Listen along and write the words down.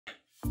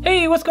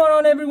Hey, what's going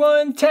on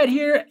everyone? Ted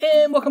here,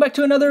 and welcome back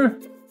to another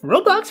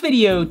Roblox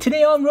video.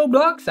 Today on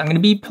Roblox, I'm going to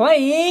be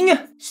playing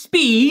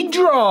Speed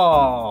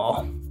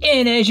Draw.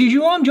 And as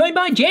usual, I'm joined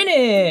by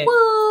Janet.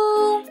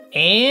 Woo!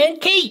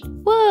 And Kate.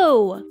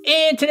 Whoa!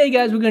 And today,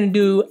 guys, we're going to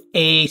do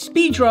a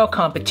speed draw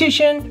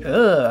competition.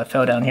 Ugh, I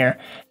fell down here.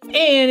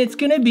 And it's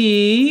going to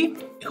be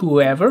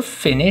whoever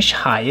finished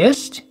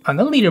highest on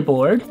the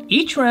leaderboard.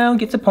 Each round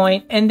gets a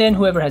point, and then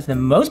whoever has the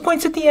most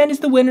points at the end is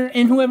the winner,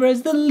 and whoever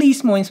has the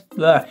least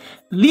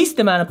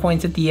amount of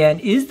points at the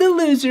end is the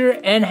loser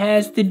and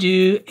has to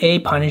do a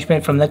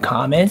punishment from the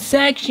comment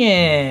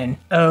section.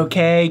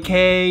 Okay,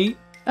 Kate?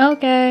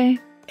 Okay.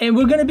 And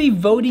we're gonna be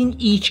voting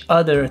each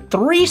other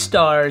 3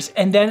 stars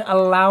and then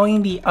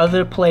allowing the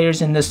other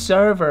players in the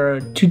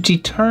server to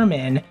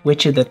determine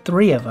which of the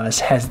 3 of us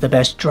has the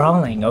best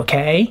drawing,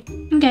 okay?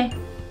 Okay.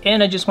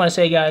 And I just wanna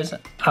say, guys,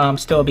 I'm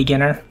still a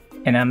beginner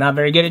and I'm not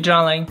very good at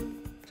drawing.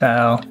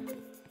 So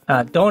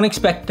don't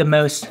expect the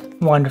most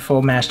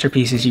wonderful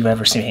masterpieces you've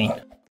ever seen.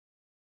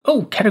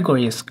 Oh,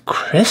 category is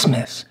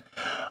Christmas.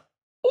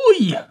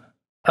 Oy!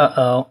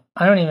 Uh-oh,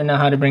 I don't even know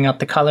how to bring up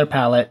the color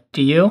palette.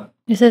 Do you?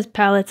 It says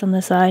palettes on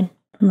the side,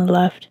 on the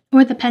left.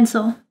 Or the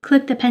pencil.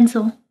 Click the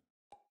pencil.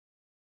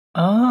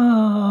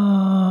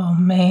 Oh,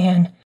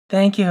 man.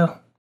 Thank you.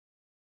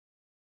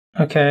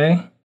 Okay.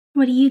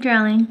 What are you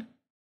drawing?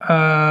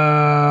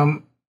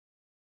 I'm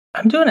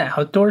doing an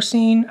outdoor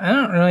scene. I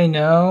don't really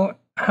know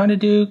how to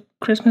do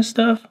Christmas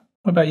stuff.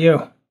 What about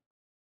you?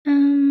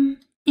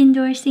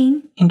 Indoor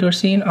scene. Indoor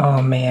scene?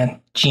 Oh,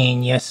 man.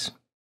 Genius.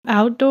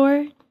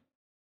 Outdoor?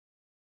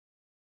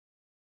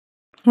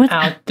 What's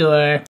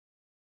Outdoor.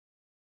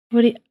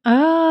 What do you...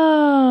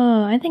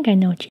 Oh, I think I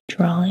know what you're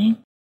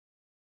drawing.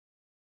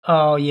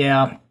 Oh,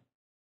 yeah.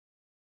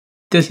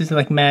 This is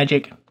like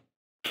magic.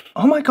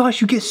 Oh my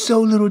gosh, you get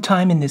so little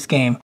time in this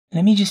game.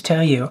 Let me just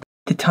tell you,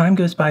 the time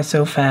goes by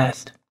so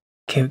fast.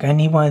 Okay, we're gonna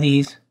need one of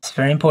these. It's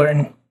very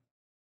important.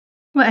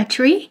 What, a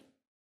tree?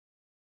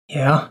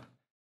 Yeah.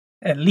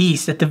 At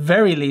the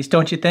very least,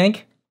 don't you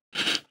think?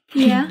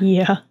 Yeah.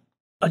 Yeah.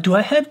 Do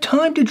I have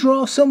time to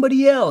draw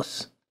somebody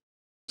else?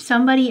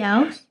 Somebody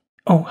else?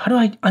 Oh, how do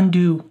I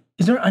undo?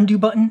 Is there an undo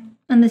button?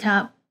 On the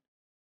top.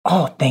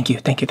 Oh, thank you,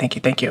 thank you, thank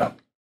you, thank you.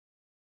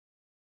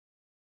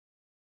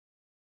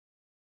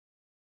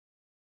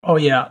 Oh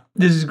yeah,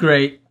 this is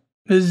great.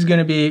 This is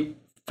gonna be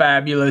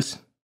fabulous.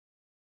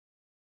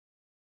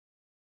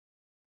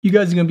 You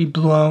guys are gonna be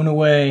blown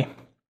away.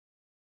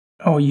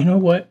 Oh, you know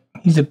what?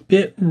 He's a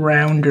bit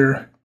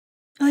rounder.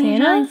 Oh, you're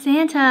drawing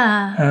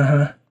Santa.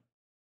 Uh-huh.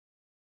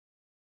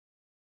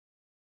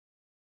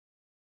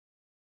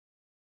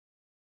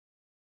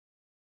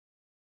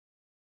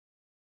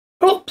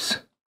 Oops!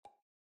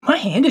 My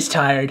hand is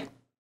tired.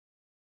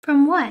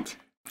 From what?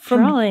 From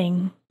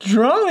Drawing.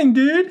 drawing,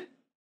 dude!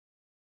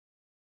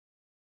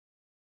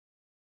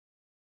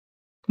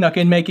 Not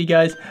gonna make it,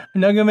 guys.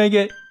 I'm not gonna make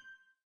it.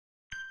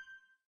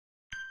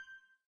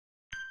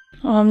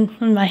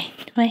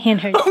 My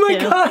hand hurts Oh my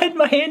too. god,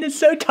 my hand is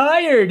so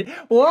tired!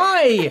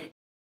 Why?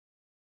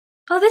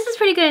 Oh, this is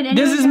pretty good.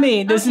 This is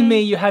me. This is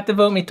me. You have to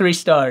vote me 3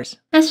 stars.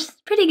 That's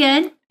pretty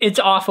good. It's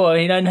awful.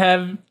 He doesn't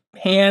have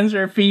hands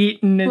or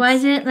feet, and it's Why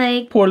is it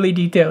like poorly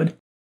detailed.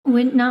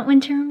 not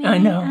winter? Maybe? I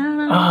know. I don't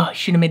know. Oh, I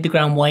should have made the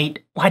ground white.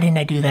 Why didn't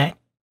I do that?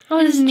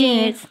 Oh, this is Me.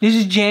 Janet. This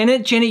is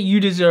Janet. Janet, you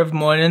deserve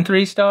more than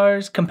 3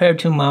 stars compared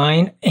to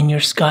mine, and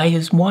your sky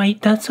is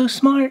white. That's so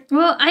smart.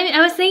 Well,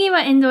 I was thinking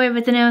about indoor,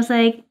 but then I was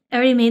like, I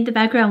already made the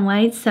background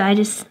white, so I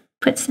just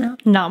put snow.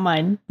 Not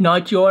mine.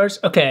 Not yours?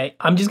 Okay,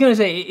 I'm just gonna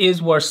say it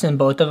is worse than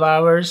both of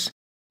ours,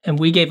 and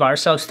we gave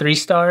ourselves 3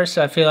 stars,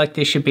 so I feel like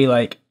this should be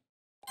like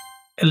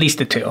at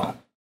least a 2.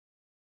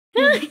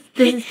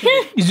 This is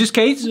good. Is this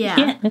Kate's?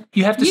 Yeah.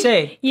 You have to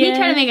say. You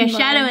try to make a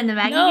shadow in the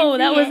back. No,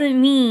 that wasn't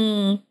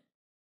me.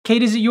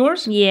 Kate, is it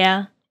yours?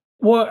 Yeah.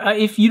 Well,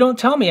 if you don't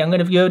tell me, I'm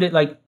gonna give it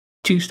like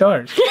 2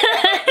 stars.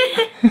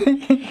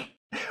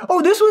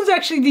 Oh, this one's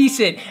actually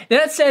decent.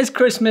 That says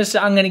Christmas.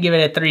 I'm gonna give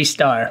it a 3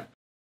 star.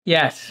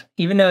 Yes,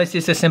 even though it's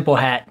just a simple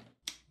hat.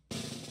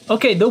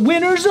 Okay, the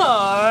winners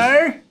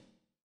are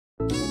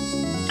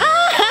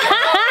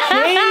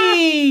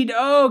Kate.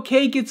 Oh,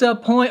 Kate gets a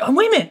point. Oh,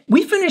 wait a minute.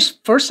 We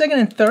finished first, second,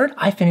 and third.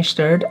 I finished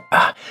third.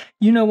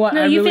 You know what?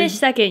 No, you finished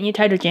second. You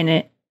tied with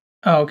Janet.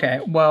 Oh,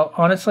 okay. Well,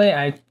 honestly,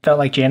 I felt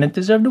like Janet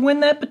deserved to win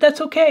that, but that's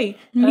okay.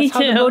 Me That's how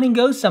the too. voting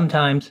goes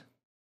sometimes.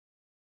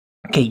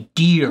 Okay,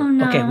 deer. Oh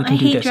no, Okay, we can I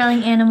do hate this. drawing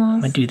I'm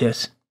animals. gonna do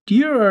this.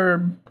 Deer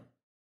are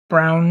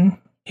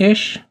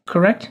brownish,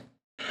 correct?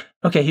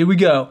 Okay, here we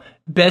go.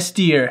 Best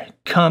deer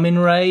coming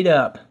right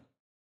up.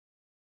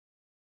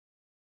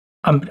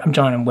 I'm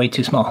drawing them way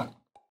too small.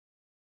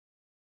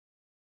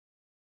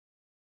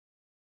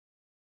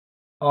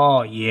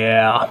 Oh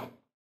yeah.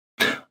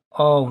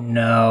 Oh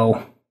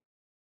no.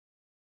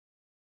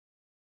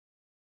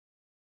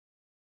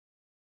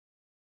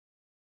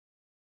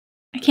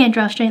 I can't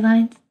draw straight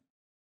lines.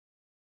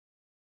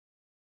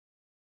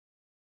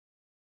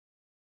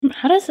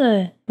 How does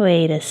a...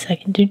 Wait a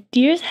second. Do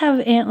deers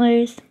have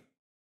antlers?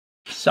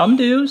 Some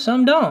do,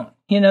 some don't.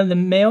 You know, the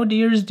male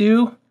deers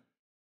do.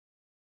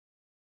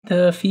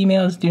 The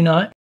females do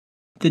not.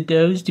 The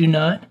does do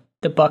not.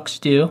 The bucks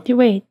do.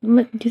 Wait,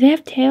 do they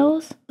have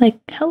tails? Like,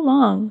 how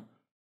long?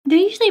 They're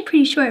usually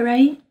pretty short,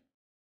 right?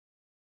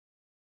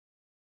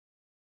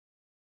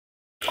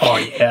 Oh,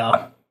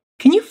 yeah.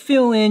 Can you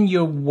fill in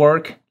your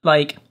work?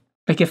 Like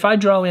if I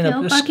draw in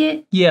Fill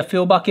bucket? Yeah,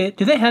 fill bucket.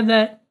 Do they have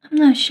that? I'm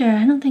not sure.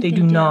 I don't think They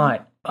do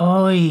not.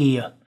 Oh,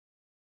 yeah.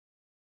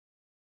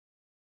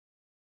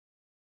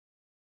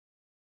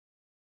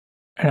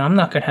 And I'm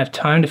not going to have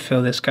time to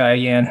fill this guy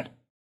again.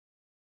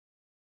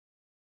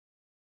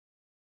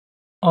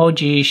 Oh,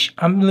 geesh.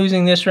 I'm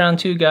losing this round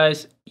too,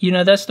 guys. You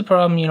know, that's the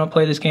problem. You don't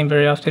play this game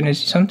very often, is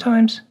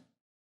sometimes.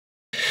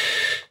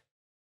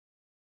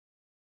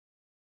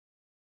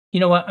 You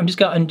know what? I'm just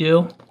going to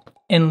undo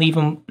and leave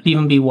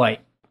him be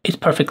white. It's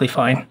perfectly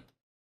fine.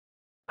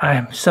 I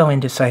am so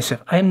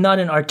indecisive. I am not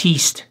an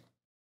artiste.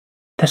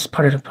 That's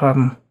part of the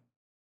problem.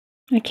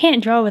 I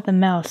can't draw with a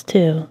mouse,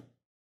 too.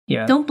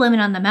 Yeah. Don't blame it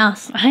on the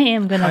mouse. I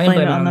am going to blame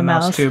it on the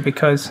mouse. too,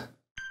 because...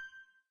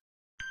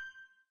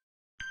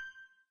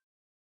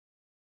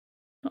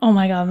 Oh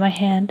my god, my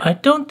hand. I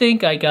don't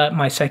think I got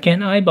my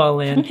second eyeball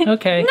in.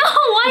 Okay. No,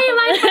 why am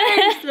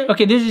I first?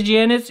 Okay, this is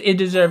Janet's. It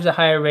deserves a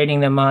higher rating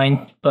than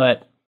mine,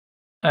 but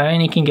I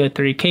only can go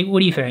 3. Kate, what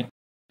do you think?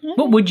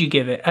 What would you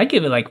give it? I'd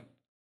give it like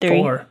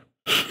 4.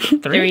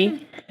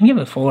 3? I'd give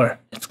it 4.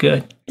 It's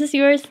good. Is this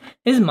yours?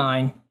 It's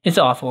mine. It's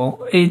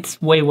awful. It's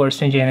way worse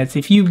than Janet's.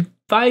 If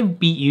I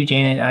beat you,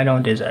 Janet, I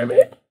don't deserve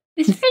it.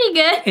 It's pretty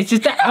good. It's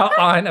just the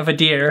outline of a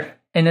deer,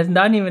 and it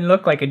doesn't even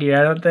look like a deer,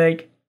 I don't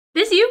think.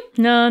 This you?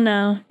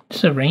 No.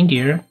 It's a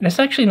reindeer. That's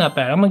actually not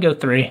bad. I'm gonna go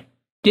 3.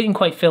 Didn't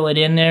quite fill it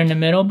in there in the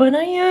middle, but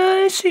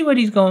I see what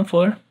he's going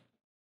for.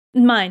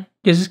 Mine.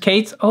 This is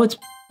Kate's? Oh, it's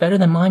better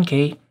than mine,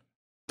 Kate.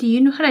 Do you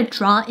know how to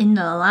draw in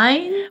the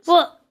lines?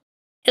 Well,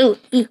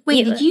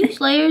 wait, did you use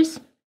layers?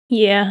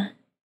 Yeah.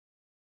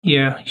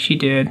 Yeah, she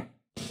did.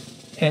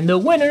 And the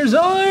winners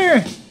are...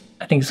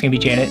 I think it's gonna be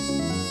Janet.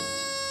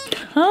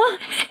 Huh?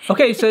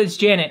 Okay, so it's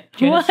Janet.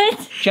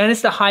 What?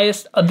 Janet's the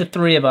highest of the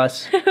 3 of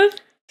us.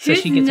 So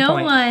There's she gets no a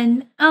point.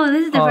 one. Oh,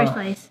 this is the first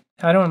place.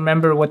 I don't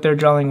remember what their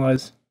drawing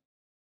was.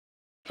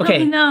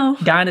 Okay, Oh, no.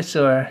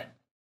 dinosaur.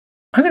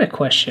 I got a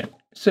question.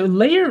 So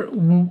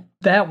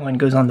that one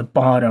goes on the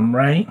bottom,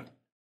 right?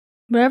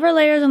 Whatever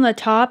layer's on the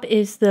top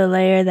is the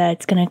layer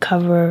that's going to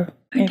cover Are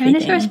everything.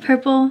 dinosaurs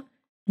purple?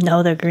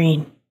 No, they're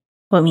green.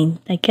 Well, I mean,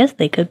 I guess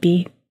they could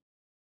be.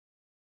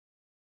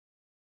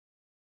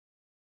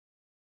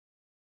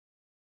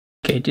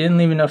 Okay, didn't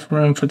leave enough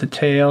room for the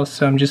tail,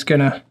 so I'm just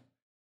gonna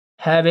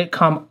have it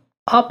come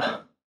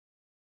up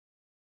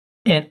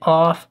and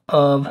off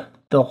of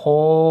the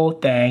whole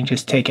thing.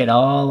 Just take it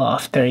all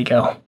off. There you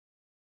go.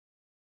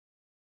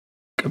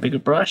 Go bigger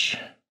brush.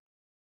 What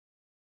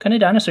kind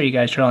of dinosaur are you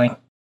guys drawing?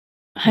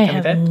 I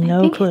have I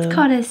no think clue. it's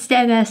called a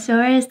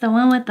stegosaurus, the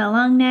one with the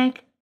long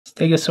neck.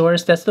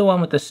 Stegosaurus, that's the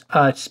one with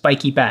the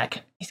spiky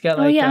back. He's got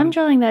like Oh yeah, I'm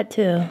drawing that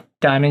too.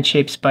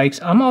 diamond-shaped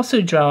spikes. I'm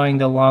also drawing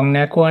the long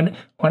neck one.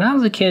 When I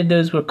was a kid,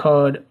 those were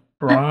called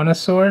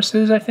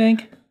brontosauruses, I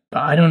think.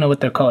 But I don't know what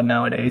they're called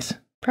nowadays.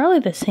 Probably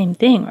the same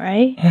thing,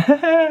 right?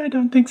 I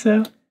don't think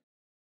so.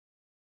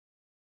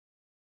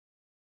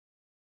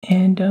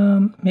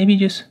 And maybe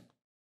just...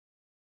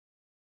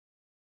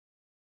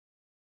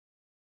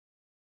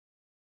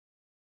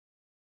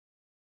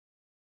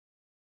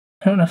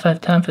 I don't know if I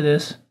have time for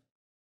this.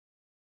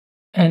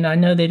 And I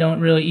know they don't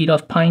really eat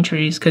off pine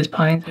trees because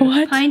pines...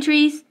 What? Pine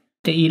trees?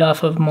 They eat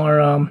off of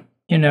more,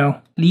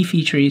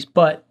 leafy trees.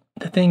 But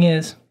the thing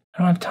is, I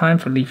don't have time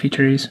for leafy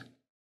trees.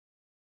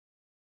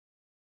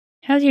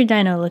 How's your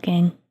dino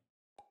looking?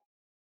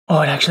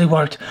 Oh, it actually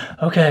worked.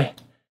 Okay.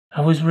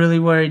 I was really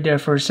worried there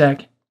for a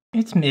sec.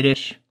 It's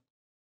midish.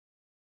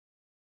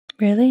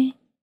 Really?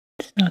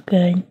 It's not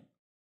good.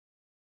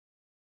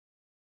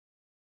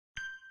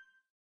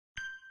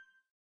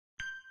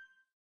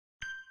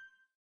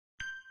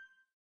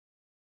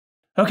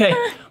 Okay.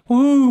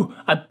 Woo!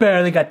 I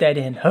barely got that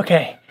in.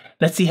 Okay.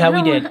 Let's see how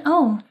we did.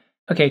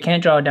 Okay,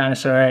 can't draw a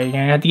dinosaur. All right, you're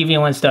gonna have to give me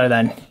 1 star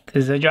then,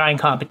 because it's a drawing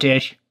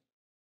competition.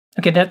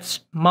 Okay,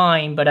 that's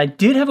mine, but I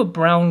did have a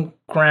brown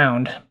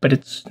ground, but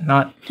it's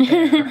not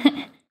there.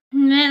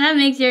 Man, that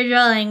makes your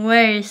drawing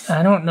worse.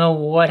 I don't know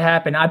what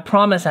happened. I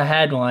promise I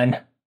had one.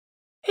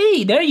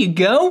 Hey, there you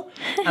go.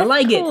 I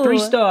like Cool. it. 3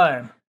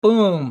 star.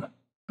 Boom.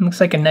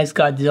 Looks like a nice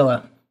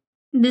Godzilla.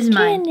 This is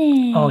mine.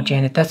 Janet. Oh,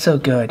 Janet, that's so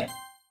good.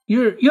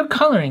 Your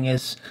coloring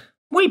is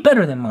way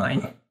better than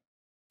mine.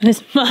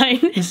 It's mine.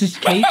 This is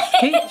Kate.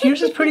 Kate,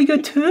 yours is pretty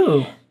good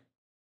too.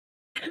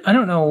 I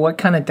don't know what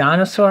kind of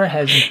dinosaur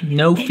has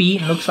no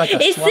feet and looks like a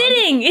It's slug.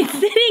 sitting. It's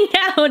sitting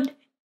down.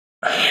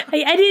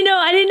 I didn't know.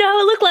 I didn't know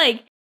how it looked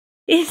like.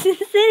 It's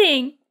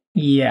sitting.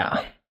 Yeah.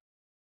 I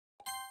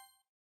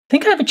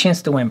think I have a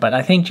chance to win, but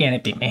I think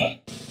Janet beat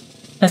me.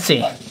 Let's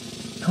see.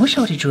 I wish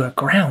I would have drew a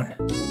ground.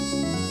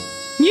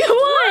 You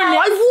won.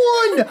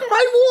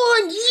 I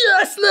won!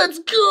 Yes, let's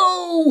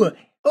go!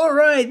 All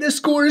right, the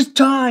score is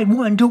tied.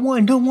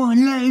 1-1.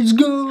 Let's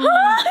go!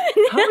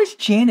 How is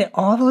Janet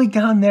all the way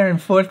down there in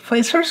 4th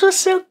place? Hers was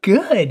so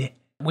good.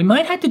 We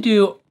might have to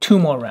do 2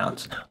 more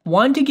rounds.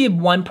 One to give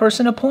one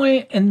person a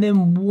point, and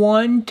then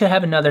one to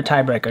have another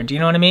tiebreaker. Do you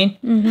know what I mean?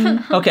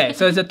 Mm-hmm. Okay,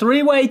 so it's a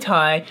 3-way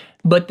tie,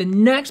 but the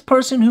next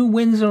person who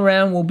wins the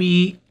round will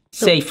be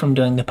safe from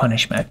doing the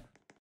punishment.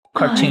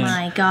 Cartoon. Oh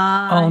my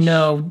gosh. Oh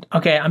no.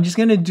 Okay, I'm just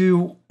gonna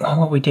do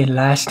what we did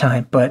last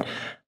time, but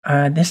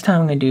this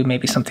time I'm gonna do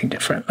maybe something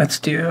different. Let's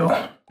do.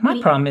 My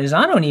problem is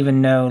I don't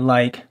even know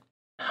like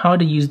how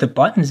to use the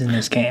buttons in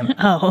this game.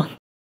 Oh.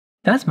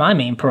 That's my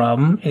main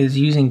problem is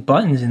using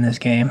buttons in this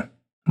game.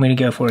 I'm gonna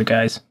go for it,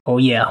 guys. Oh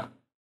yeah.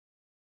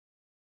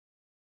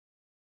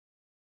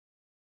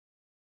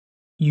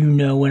 You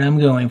know what I'm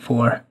going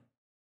for.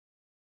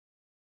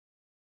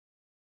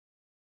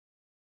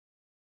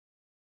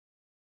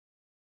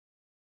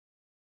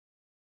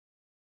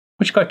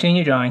 Which cartoon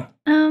you drawing?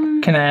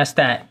 Can I ask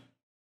that?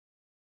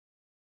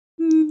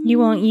 You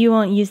won't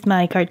use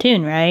my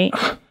cartoon, right?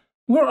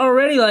 We're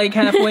already like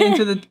halfway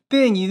into the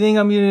thing. You think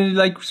I'm gonna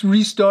like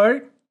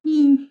restart?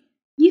 You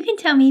can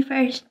tell me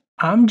first.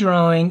 I'm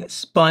drawing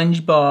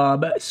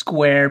SpongeBob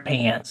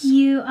SquarePants.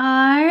 You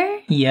are?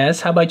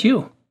 Yes, how about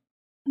you?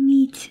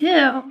 Me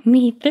too.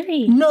 Me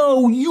 3.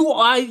 No,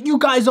 you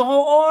guys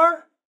all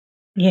are?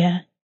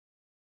 Yeah.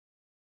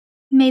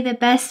 May the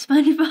best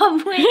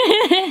SpongeBob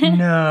win.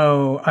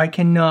 No, I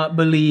cannot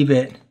believe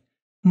it.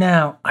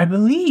 Now, I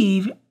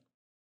believe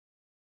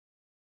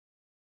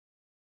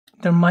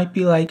there might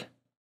be like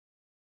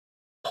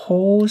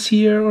holes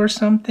here or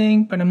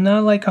something, but I'm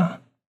not like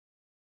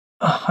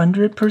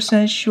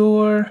 100%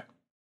 sure.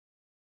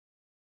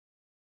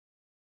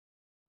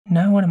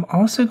 Now what I'm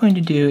also going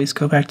to do is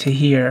go back to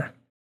here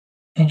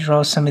and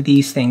draw some of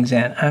these things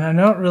in. And I'm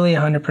not really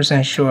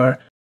 100% sure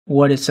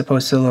what it's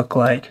supposed to look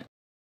like.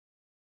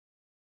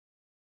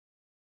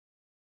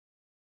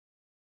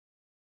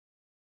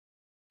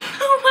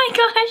 Oh my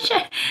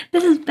gosh.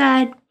 This is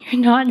bad.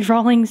 You're not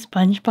drawing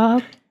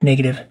SpongeBob?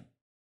 Negative.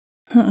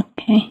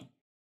 Okay.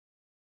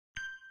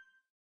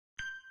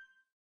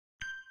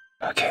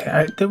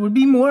 Okay, there would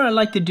be more I'd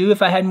like to do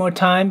if I had more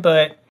time,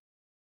 but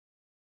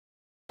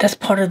that's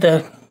part of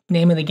the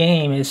name of the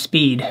game is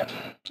speed.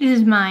 This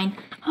is mine.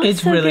 Oh,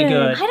 It's so really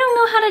good. I don't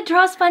know how to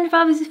draw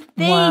SpongeBob's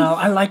face. Wow,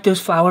 I like those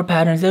flower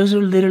patterns. Those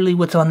are literally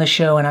what's on the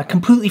show, and I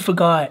completely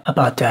forgot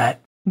about that.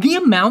 The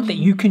amount that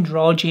you can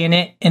draw,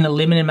 Janet, in a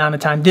limited amount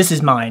of time, this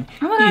is mine,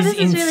 Oh my god, is this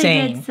is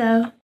insane. really good,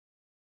 so.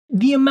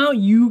 The amount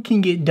you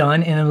can get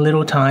done in a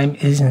little time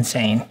is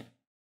insane.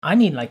 I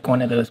need like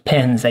one of those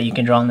pens that you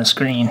can draw on the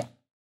screen.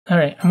 All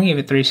right, I'm gonna give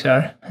it 3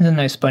 stars. That's a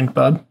nice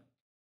SpongeBob.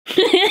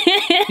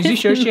 Is you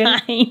sure,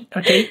 Shannon? Mine.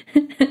 Okay.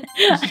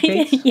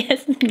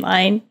 Yes, it's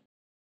mine.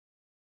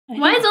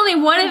 Why is only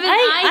one of his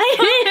eyes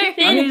colored?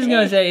 I'm just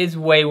gonna say it's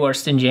way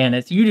worse than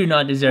Janet's. You do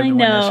not deserve I to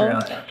win this know.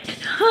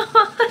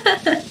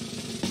 round.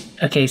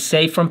 Okay,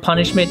 safe from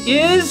punishment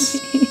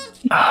is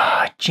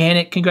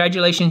Janet.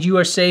 Congratulations, you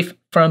are safe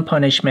from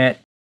punishment.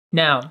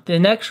 Now, the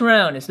next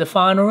round is the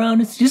final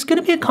round. It's just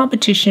gonna be a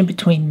competition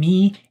between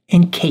me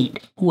and Kate.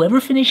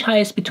 Whoever finished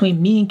highest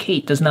between me and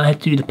Kate does not have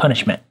to do the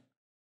punishment.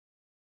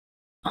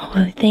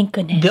 Oh, thank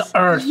goodness. The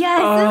Earth.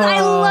 Yes,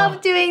 I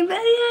love doing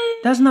that.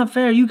 That's not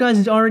fair. You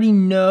guys already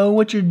know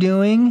what you're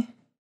doing.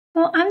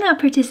 Well, I'm not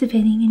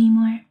participating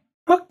anymore.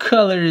 What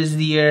color is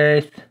the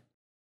Earth?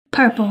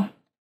 Purple.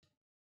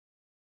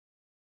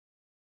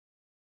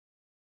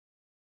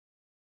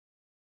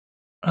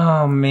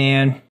 Oh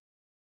man.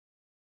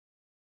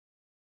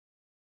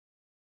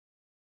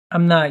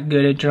 I'm not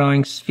good at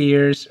drawing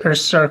spheres or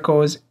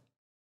circles.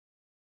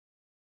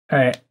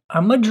 Alright,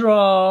 I'm gonna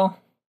draw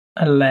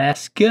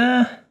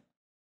Alaska,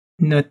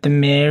 North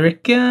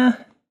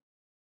America,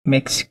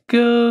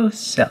 Mexico,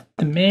 South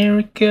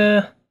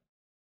America,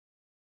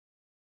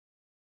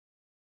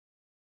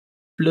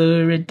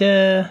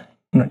 Florida,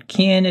 North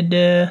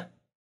Canada,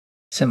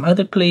 some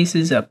other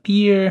places up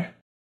here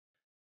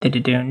that I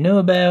don't know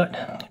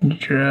about.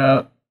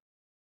 Draw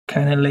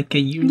kind of like a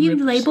Europe.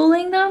 You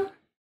labeling them?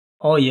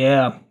 Oh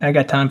yeah, I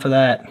got time for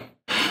that.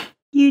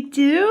 You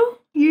do?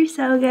 You're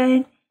so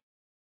good.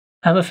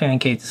 I have a feeling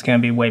Kate's is gonna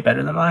be way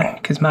better than mine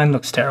because mine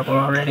looks terrible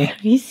already.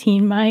 Have you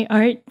seen my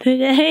art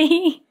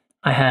today?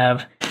 I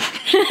have,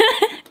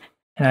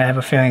 and I have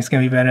a feeling it's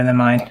gonna be better than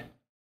mine.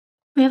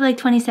 We have like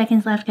 20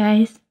 seconds left,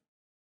 guys.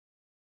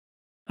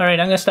 All right,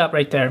 I'm gonna stop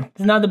right there.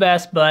 It's not the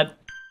best, but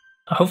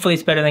hopefully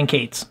it's better than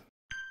Kate's.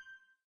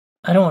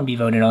 I don't want to be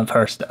voted on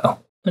first though.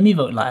 Let me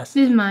vote last.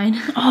 This is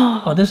mine.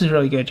 Oh, this is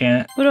really good,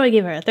 Janet. What do I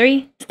give her? A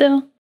 3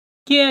 still?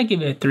 Yeah, I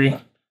give it a 3.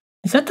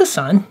 Is that the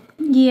sun?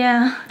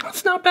 Yeah.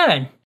 That's not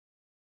bad.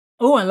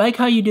 Oh, I like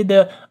how you did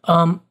the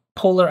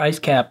polar ice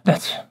cap.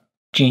 That's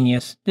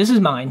genius. This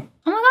is mine.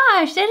 Oh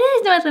my gosh, that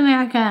is North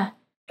America.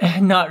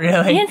 Not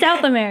really. And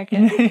South America.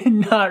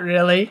 Not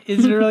really.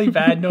 It's really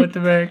bad, North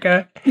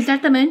America. Is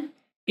that the moon?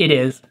 It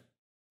is.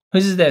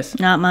 Whose is this?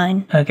 Not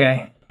mine.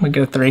 Okay, we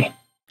go 3.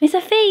 It's a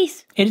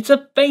face. It's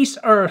a face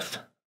Earth.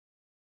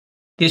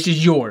 This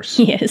is yours.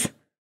 Yes.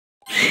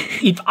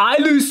 If I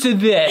lose to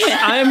this,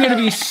 I am going to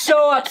be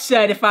so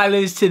upset if I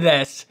lose to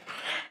this.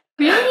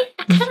 Really?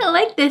 I kind of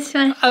like this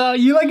one.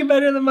 You like it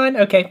better than mine?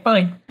 Okay,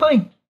 fine.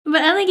 Fine.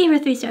 But I only gave her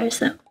 3 stars,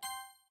 so.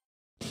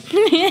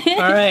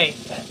 All right.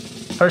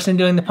 Person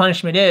doing the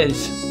punishment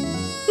is...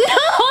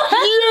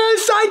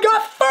 Yes, I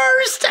got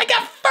first. I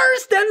got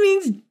first. That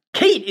means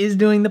Kate is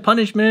doing the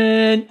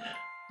punishment.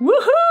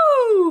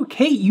 Woohoo!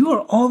 Kate, you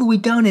are all the way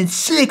down in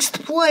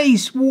 6th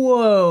place.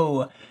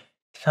 Whoa.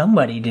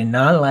 Somebody did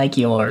not like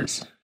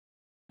yours.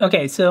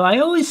 Okay, so I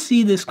always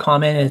see this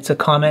comment, and it's a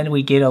comment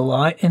we get a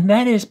lot, and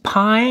that is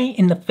pie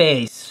in the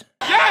face.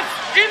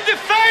 Yes, in the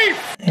face!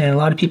 And a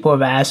lot of people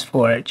have asked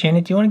for it.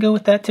 Janet, do you want to go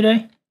with that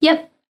today?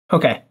 Yep.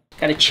 Okay.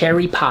 Got a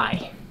cherry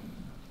pie.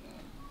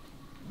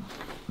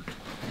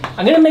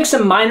 I'm going to make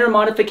some minor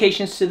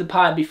modifications to the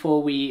pie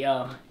before we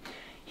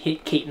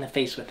hit Kate in the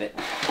face with it.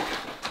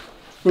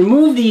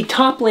 Remove the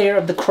top layer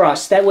of the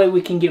crust. That way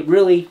we can get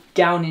really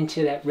down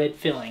into that red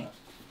filling.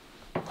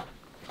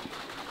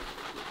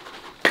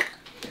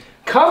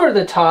 Cover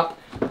the top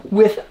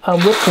with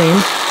whipped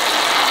cream.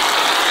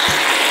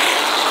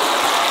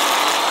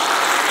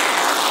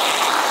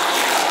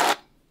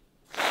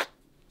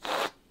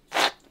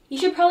 You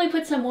should probably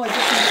put some more. Just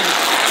in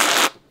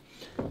case.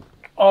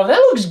 Oh, that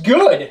looks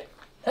good.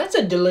 That's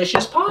a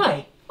delicious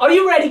pie. Are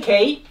you ready,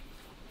 Kate?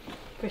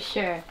 For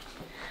sure.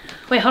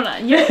 Wait, hold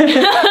on. You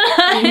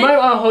might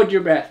want to hold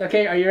your breath.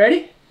 Okay, are you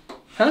ready?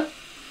 Huh?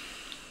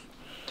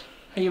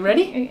 Are you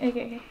ready?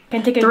 Okay.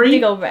 Can take a 3,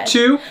 big old breath.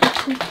 2.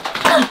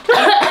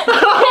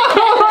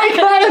 Oh my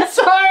god, I'm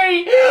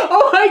sorry.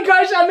 Oh my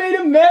gosh, I made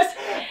a mess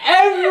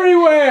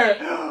everywhere.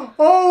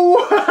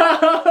 Oh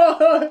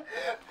wow.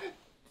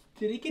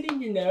 Did it get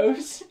in your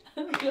nose?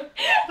 I'm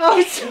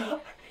sorry.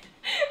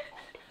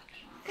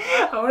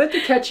 I wanted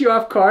to catch you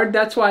off guard.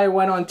 That's why I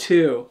went on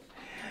 2.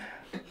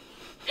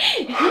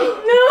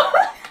 No.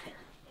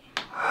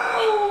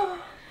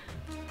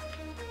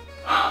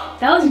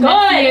 That was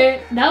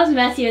messier. That was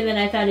messier than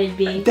I thought it'd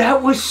be.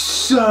 That was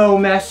so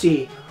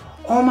messy.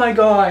 Oh my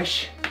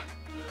gosh.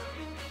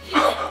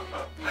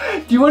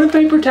 Do you want a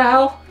paper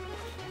towel?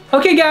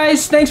 Okay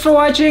guys, thanks for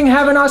watching.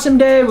 Have an awesome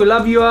day. We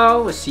love you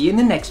all. We'll see you in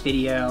the next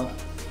video.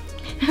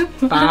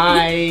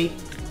 Bye.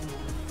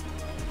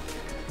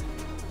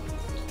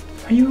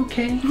 Are you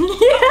okay?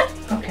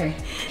 Yeah. Okay.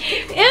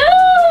 Ew.